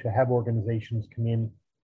to have organizations come in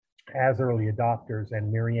as early adopters.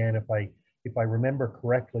 And Marianne, if I remember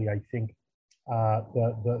correctly, I think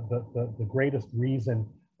the greatest reason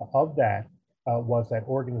of that was that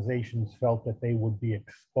organizations felt that they would be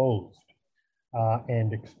exposed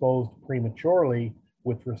and exposed prematurely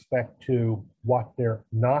with respect to what they're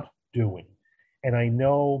not doing. And I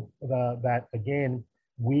know that, again,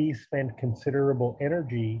 we spent considerable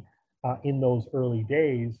energy in those early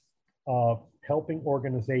days of helping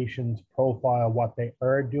organizations profile what they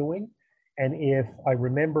are doing. And if I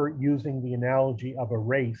remember using the analogy of a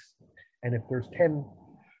race, and if there's 10,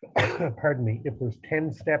 pardon me, if there's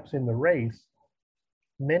 10 steps in the race,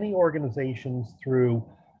 many organizations through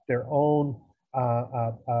their own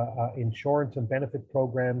insurance and benefit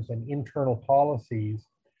programs and internal policies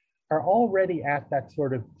are already at that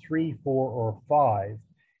sort of 3, 4, or 5.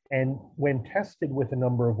 And when tested with a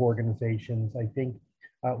number of organizations, I think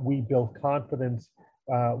we built confidence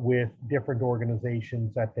with different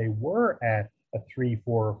organizations that they were at a 3,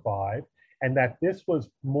 4, or 5, and that this was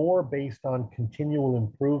more based on continual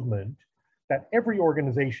improvement, that every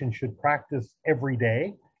organization should practice every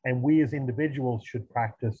day, and we as individuals should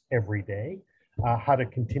practice every day, how to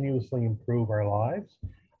continuously improve our lives.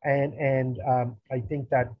 And I think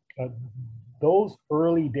that those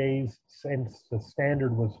early days since the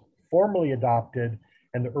standard was formally adopted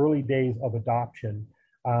and the early days of adoption,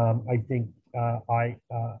 I think I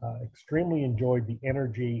extremely enjoyed the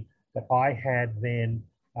energy that I had then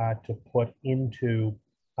to put into,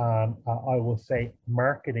 I will say,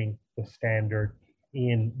 marketing the standard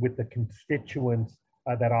in with the constituents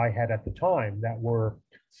that I had at the time, that were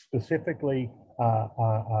specifically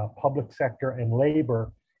public sector and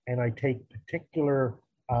labor. And I take particular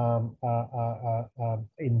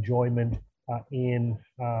enjoyment in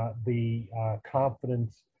the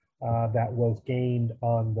confidence that was gained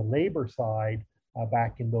on the labor side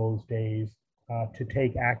back in those days to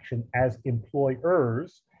take action as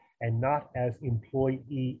employers and not as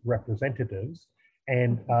employee representatives.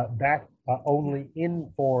 And that only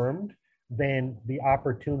informed then the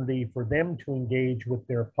opportunity for them to engage with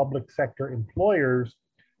their public sector employers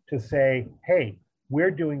to say, hey,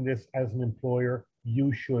 we're doing this as an employer,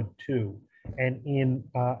 you should too. And in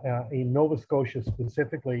Nova Scotia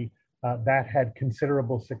specifically, that had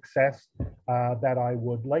considerable success that I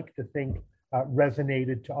would like to think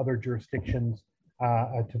resonated to other jurisdictions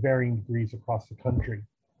to varying degrees across the country.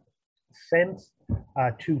 Since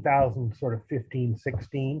 2015,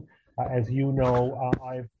 16, as you know,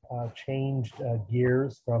 I've changed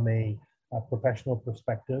gears from a professional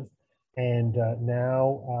perspective and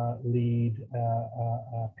now lead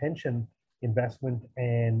a pension investment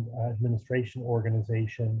and administration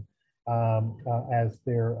organization as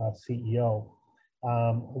their CEO.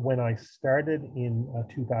 When I started in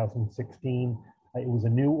 2016, it was a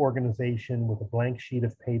new organization with a blank sheet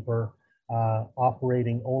of paper,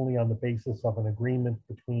 operating only on the basis of an agreement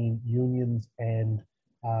between unions and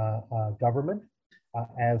government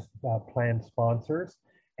as plan sponsors.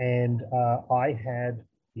 And I had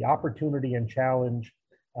the opportunity and challenge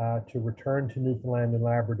to return to Newfoundland and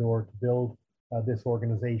Labrador to build this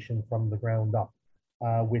organization from the ground up,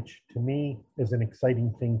 which to me is an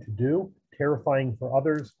exciting thing to do, terrifying for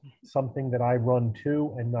others, something that I run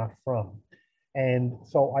to and not from. And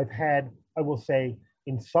so I've had, I will say,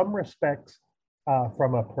 in some respects,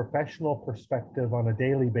 from a professional perspective on a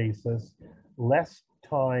daily basis, less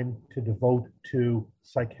time to devote to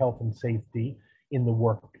psych health and safety in the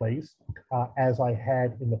workplace as I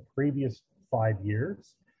had in the previous 5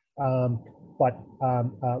 years. But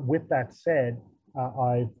with that said,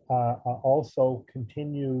 I've also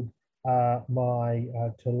continued to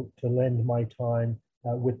lend my time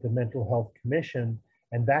with the Mental Health Commission,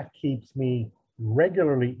 and that keeps me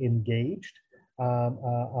regularly engaged on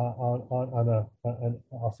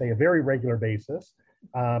I'll say a very regular basis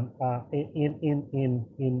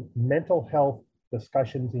in mental health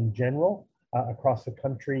discussions in general across the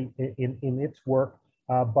country in its work,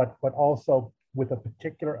 but also with a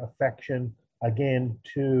particular affection again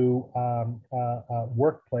to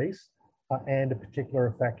workplace and a particular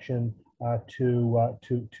affection to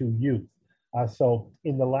youth. So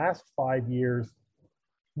in the last 5 years,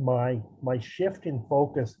 my shift in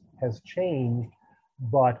focus has changed,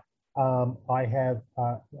 but I have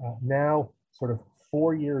now sort of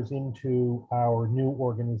 4 years into our new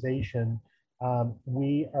organization,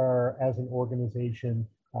 we are as an organization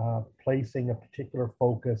placing a particular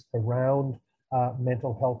focus around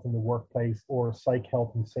mental health in the workplace or psych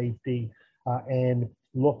health and safety, and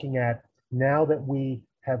looking at, now that we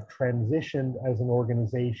have transitioned as an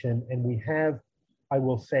organization and we have, I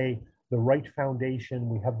will say, the right foundation,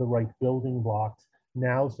 we have the right building blocks,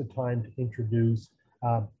 now's the time to introduce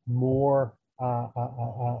more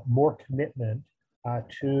commitment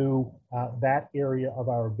to that area of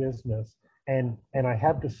our business. And I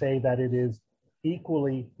have to say that it is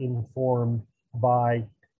equally informed by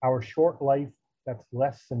our short life that's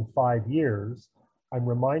less than 5 years. I'm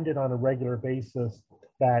reminded on a regular basis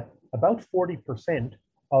that about 40%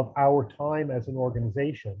 of our time as an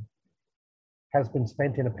organization has been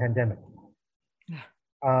spent in a pandemic.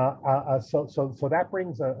 So that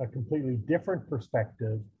brings a completely different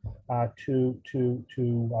perspective to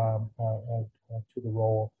the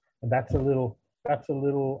role, and that's a little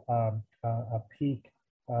peek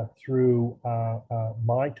through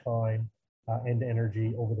my time and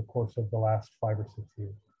energy over the course of the last 5 or 6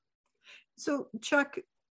 years. So Chuck,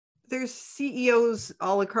 there's CEOs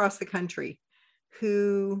all across the country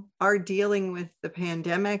who are dealing with the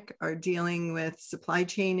pandemic, are dealing with supply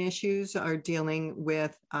chain issues, are dealing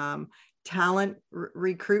with talent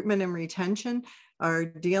recruitment and retention, are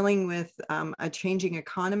dealing with a changing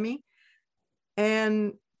economy.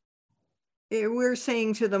 And we're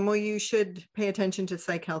saying to them, well, you should pay attention to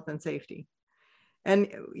psych health and safety.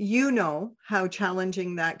 And you know how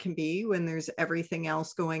challenging that can be when there's everything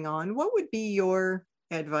else going on. What would be your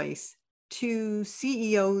advice to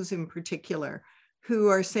CEOs in particular who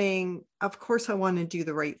are saying, of course, I want to do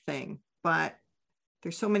the right thing, but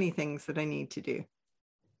there's so many things that I need to do?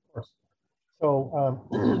 Of course.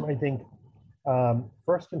 So I think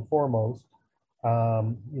first and foremost,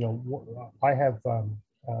 I have,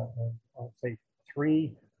 I'll say,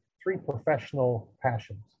 three professional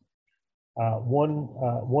passions. One,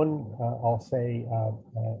 I'll say,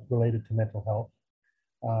 related to mental health.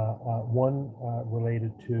 One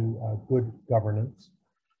related to good governance,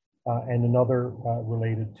 and another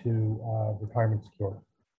related to retirement security.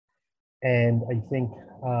 And I think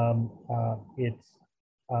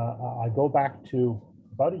I go back to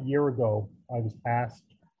about a year ago. I was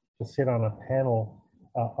asked to sit on a panel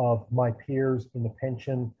of my peers in the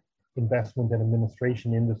pension, investment, and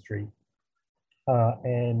administration industry.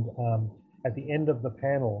 And at the end of the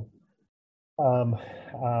panel,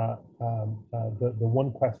 the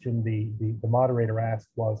one question the moderator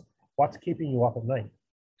asked was, "What's keeping you up at night?"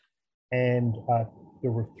 And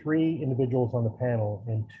there were three individuals on the panel,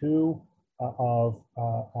 and two of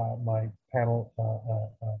my panel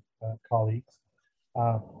colleagues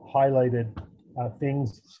highlighted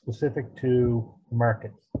things specific to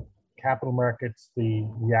markets, capital markets, the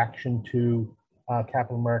reaction to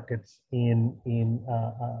capital markets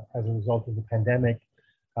as a result of the pandemic,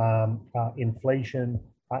 inflation,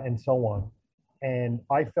 and so on. And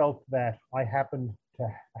I felt that I happened to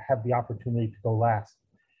have the opportunity to go last.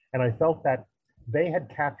 And I felt that they had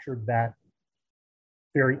captured that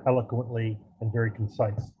very eloquently and very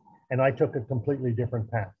concise. And I took a completely different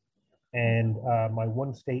path. And my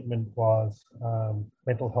one statement was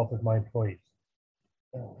mental health of my employees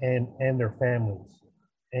and their families.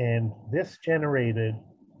 And this generated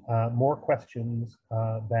more questions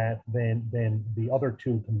than the other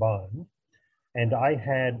two combined. And I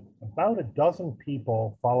had about a dozen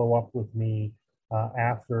people follow up with me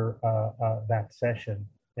after that session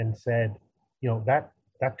and said,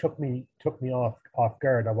 that took me off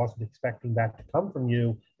guard. I wasn't expecting that to come from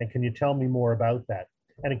you. And can you tell me more about that?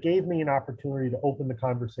 And it gave me an opportunity to open the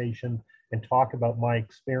conversation and talk about my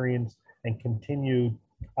experience and continued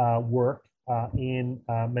work in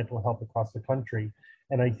mental health across the country.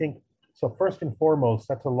 And I think, so first and foremost,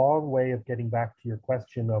 that's a long way of getting back to your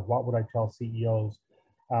question of what would I tell CEOs?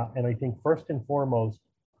 And I think first and foremost,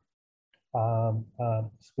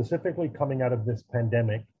 specifically coming out of this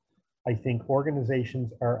pandemic, I think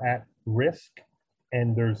organizations are at risk.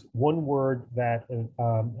 And there's one word that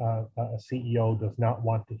a CEO does not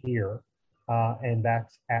want to hear, and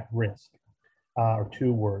that's at risk, or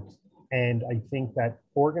two words. And I think that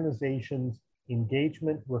organizations'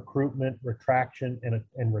 engagement, recruitment, retraction,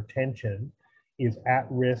 and retention is at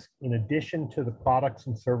risk in addition to the products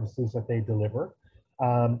and services that they deliver.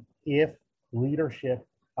 If leadership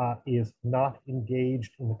is not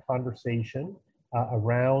engaged in the conversation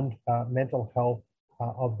around mental health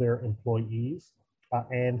of their employees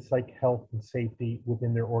and psych health and safety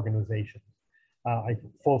within their organizations.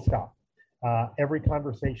 Full stop. Every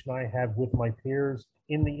conversation I have with my peers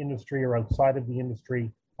in the industry or outside of the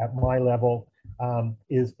industry at my level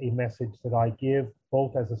is a message that I give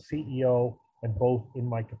both as a CEO and both in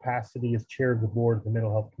my capacity as chair of the board of the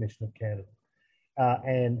Mental Health Commission of Canada.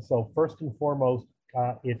 And so first and foremost,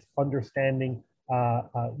 it's understanding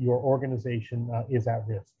your organization is at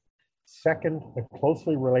risk. Second,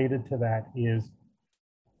 closely related to that is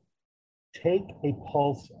take a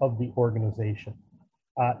pulse of the organization.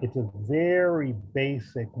 It's a very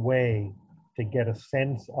basic way to get a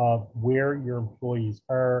sense of where your employees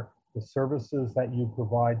are, the services that you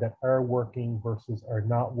provide that are working versus are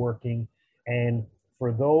not working. And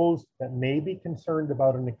for those that may be concerned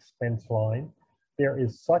about an expense line, there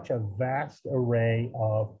is such a vast array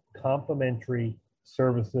of complementary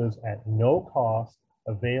services at no cost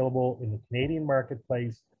available in the Canadian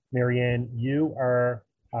marketplace. Marianne, you are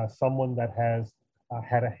someone that has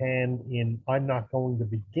had a hand in, I'm not going to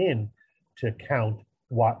begin to count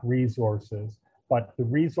what resources, but the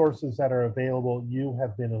resources that are available, you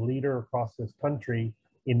have been a leader across this country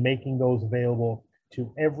in making those available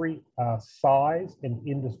to every size and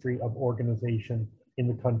industry of organization in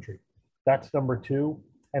the country. That's number two.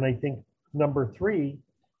 And I think number three,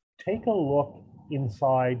 take a look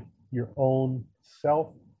inside your own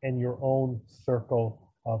self and your own circle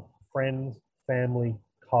of friends, family,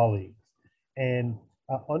 colleagues, and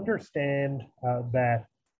understand that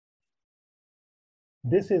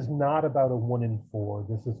this is not about a 1 in 4.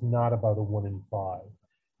 This is not about a 1 in 5.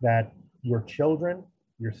 That your children,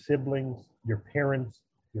 your siblings, your parents,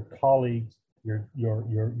 your colleagues,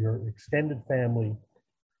 your extended family,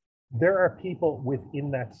 there are people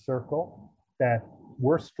within that circle that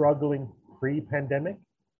were struggling pre-pandemic,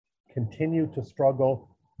 continue to struggle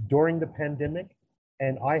during the pandemic,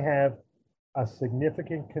 and I have a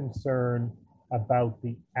significant concern about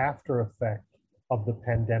the after effect of the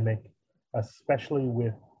pandemic, especially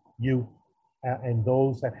with youth and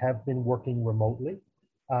those that have been working remotely.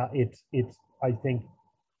 It's I think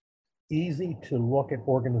easy to look at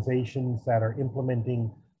organizations that are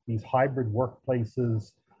implementing these hybrid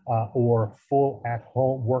workplaces or full at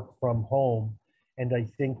home work from home. And I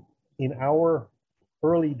think in our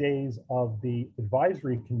early days of the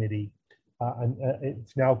advisory committee, and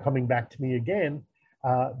it's now coming back to me again,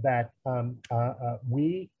 that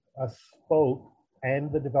we spoke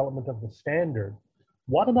and the development of the standard.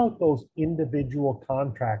 What about those individual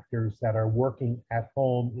contractors that are working at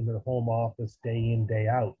home in their home office day in, day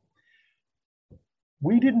out?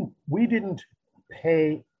 We didn't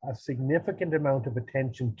pay a significant amount of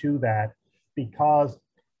attention to that because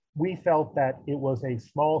we felt that it was a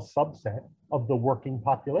small subset of the working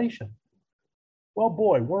population. Well,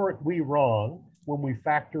 boy, weren't we wrong when we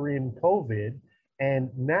factor in COVID, and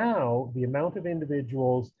now the amount of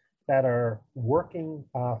individuals that are working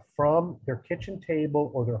from their kitchen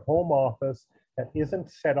table or their home office that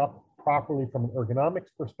isn't set up properly from an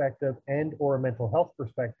ergonomics perspective and or a mental health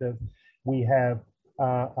perspective. We have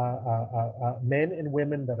men and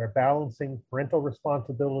women that are balancing parental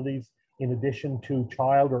responsibilities in addition to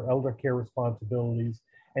child or elder care responsibilities.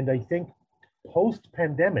 And I think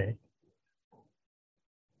post-pandemic,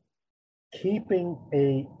 keeping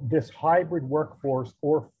this hybrid workforce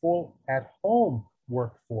or full at-home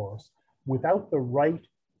workforce without the right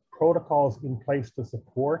protocols in place to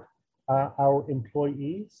support our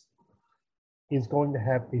employees is going to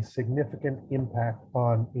have a significant impact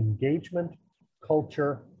on engagement,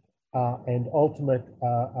 culture, and ultimate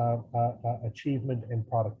achievement and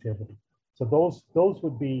productivity. So those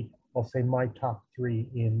would be, I'll say, my top three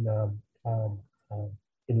in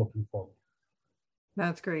looking forward.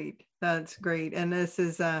 That's great. That's great. And this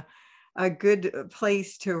is a good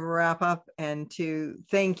place to wrap up and to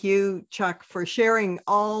thank you, Chuck, for sharing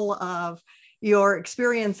all of your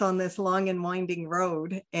experience on this long and winding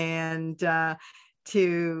road, and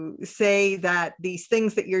to say that these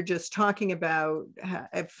things that you're just talking about,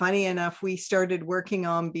 funny enough, we started working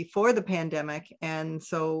on before the pandemic. And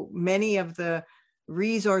so many of the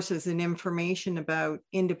resources and information about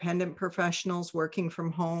independent professionals working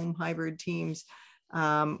from home, hybrid teams,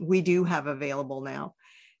 we do have available now.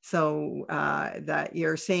 So that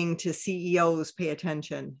you're saying to CEOs, pay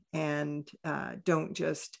attention and don't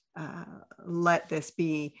just let this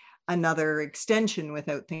be another extension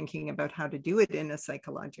without thinking about how to do it in a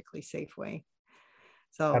psychologically safe way.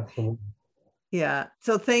 So, absolutely. Yeah.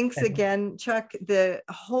 So thanks again, Chuck. The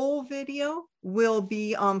whole video will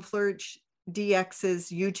be on Flourish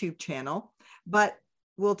DX's YouTube channel, but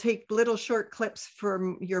we'll take little short clips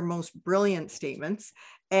from your most brilliant statements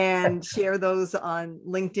and share those on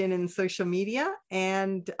LinkedIn and social media.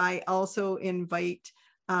 And I also invite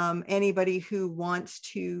anybody who wants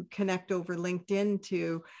to connect over LinkedIn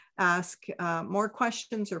to ask more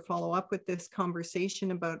questions or follow up with this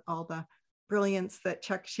conversation about all the brilliance that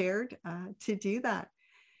Chuck shared to do that.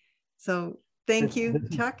 So thank you,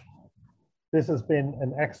 Chuck. This has been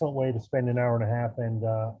an excellent way to spend an hour and a half. And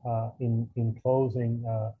in closing,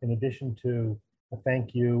 in addition to a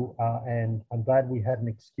thank you, and I'm glad we had an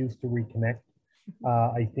excuse to reconnect.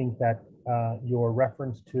 I think that your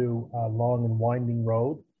reference to a long and winding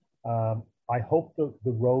road, I hope the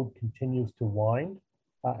road continues to wind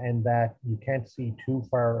and that you can't see too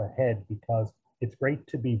far ahead, because it's great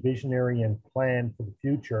to be visionary and plan for the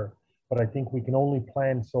future, but I think we can only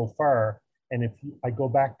plan so far. And if I go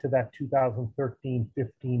back to that 2013-15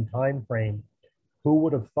 timeframe, who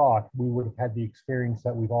would have thought we would have had the experience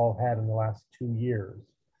that we've all had in the last 2 years?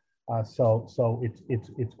 So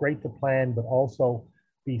it's great to plan, but also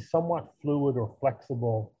be somewhat fluid or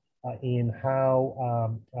flexible in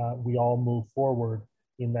how we all move forward,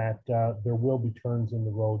 in that there will be turns in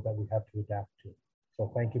the road that we have to adapt to.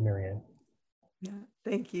 So thank you, Marianne. Yeah,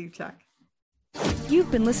 thank you, Chuck. You've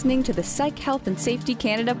been listening to the Psych Health and Safety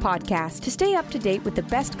Canada podcast. To stay up to date with the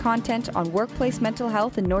best content on workplace mental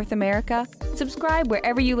health in North America, subscribe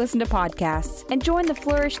wherever you listen to podcasts and join the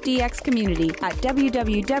Flourish DX community at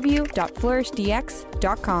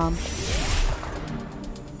www.flourishdx.com.